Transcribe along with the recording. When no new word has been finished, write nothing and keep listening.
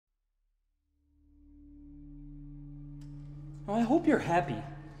Well, I hope you're happy.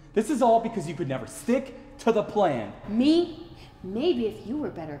 This is all because you could never stick to the plan. Me? Maybe if you were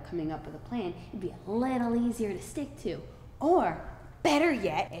better at coming up with a plan, it'd be a little easier to stick to. Or, better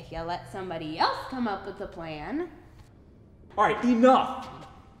yet, if you let somebody else come up with the plan. All right, enough!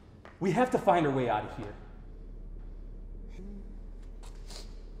 We have to find our way out of here.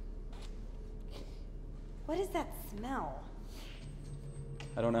 What is that smell?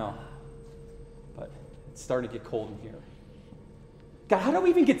 I don't know, but it's starting to get cold in here. God, how do we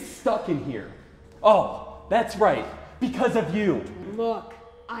even get stuck in here? Oh, that's right, because of you. Look,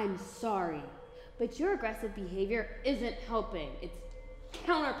 I'm sorry, but your aggressive behavior isn't helping. It's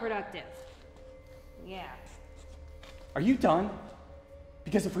counterproductive. Yeah. Are you done?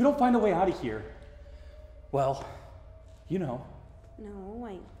 Because if we don't find a way out of here, well, you know. No,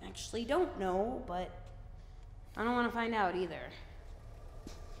 I actually don't know, but I don't want to find out either.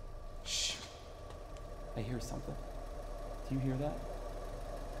 Shh. I hear something. Do you hear that?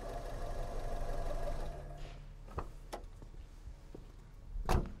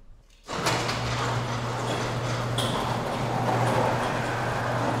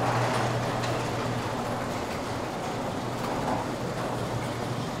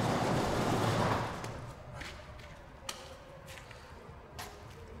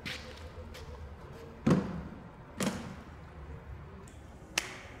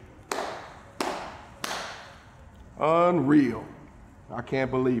 Unreal. I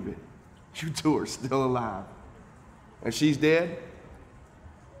can't believe it. You two are still alive. And she's dead?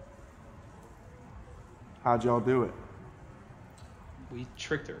 How'd y'all do it? We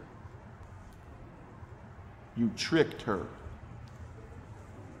tricked her. You tricked her.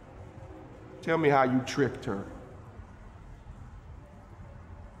 Tell me how you tricked her.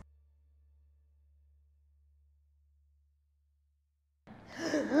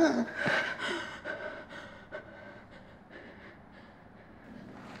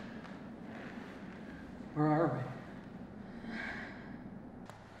 Where are we?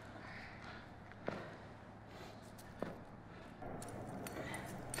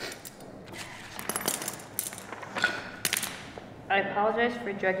 I apologize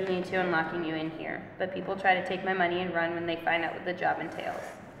for drugging you two and locking you in here, but people try to take my money and run when they find out what the job entails.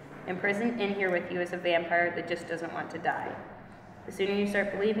 Imprisoned in here with you is a vampire that just doesn't want to die. The sooner you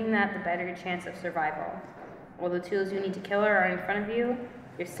start believing that, the better your chance of survival. All the tools you need to kill her are in front of you.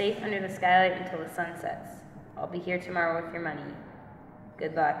 You're safe under the skylight until the sun sets. I'll be here tomorrow with your money.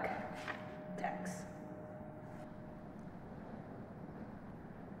 Good luck. Tex.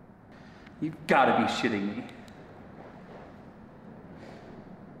 You've gotta be shitting me.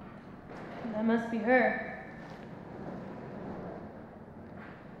 That must be her.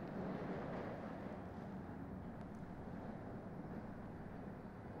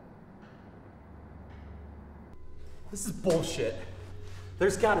 This is bullshit.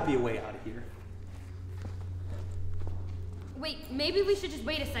 There's gotta be a way out of here. Wait, maybe we should just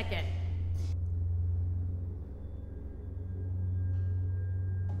wait a second.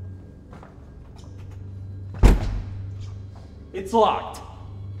 It's locked.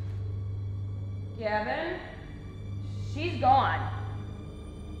 Gavin? She's gone.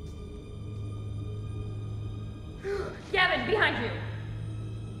 Gavin, behind you!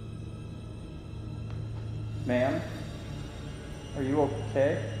 Ma'am? Are you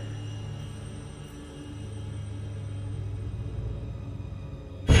okay?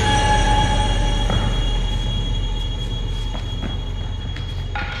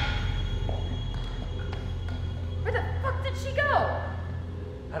 Where the fuck did she go?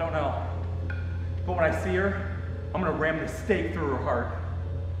 I don't know. But when I see her, I'm gonna ram this stake through her heart.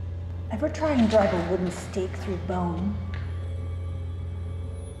 Ever try and drive a wooden stake through bone?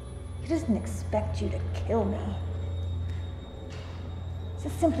 He doesn't expect you to kill me. It's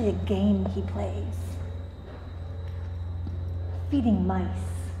just simply a game he plays. Feeding mice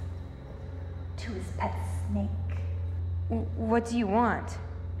to his pet snake. What do you want?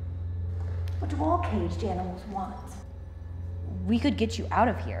 What do all caged animals want? We could get you out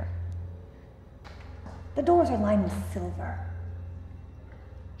of here. The doors are lined with silver.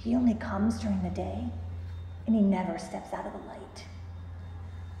 He only comes during the day, and he never steps out of the light.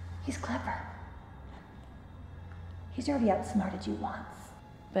 He's clever. He's already outsmarted you once.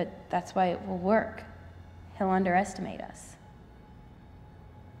 But that's why it will work. He'll underestimate us.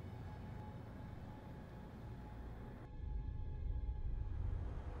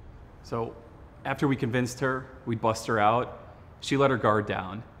 So, after we convinced her we'd bust her out, she let her guard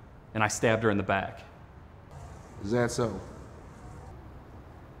down, and I stabbed her in the back. Is that so?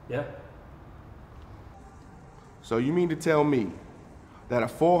 Yeah? So you mean to tell me that a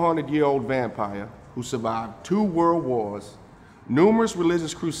 400-year-old vampire who survived 2 world wars numerous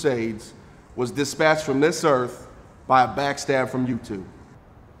religious crusades was dispatched from this earth by a backstab from you two.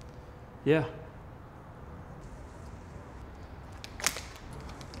 Yeah.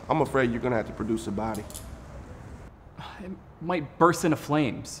 I'm afraid you're gonna have to produce a body. It might burst into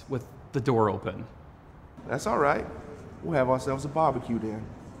flames with the door open. That's all right. We'll have ourselves a barbecue then.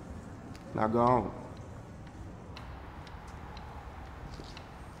 Now go on.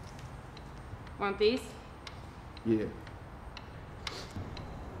 Want these? Yeah.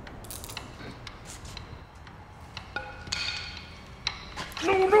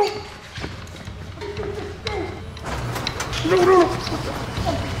 No, no! No, no!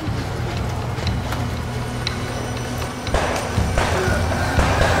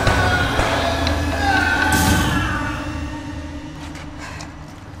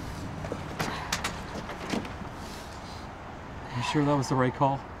 You sure that was the right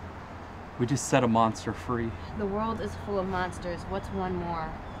call? We just set a monster free. The world is full of monsters. What's one more?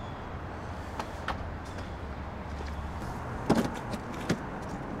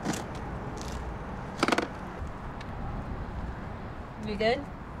 You good?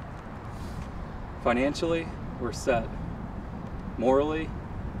 Financially, we're set. Morally,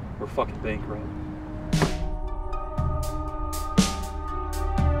 we're fucking bankrupt.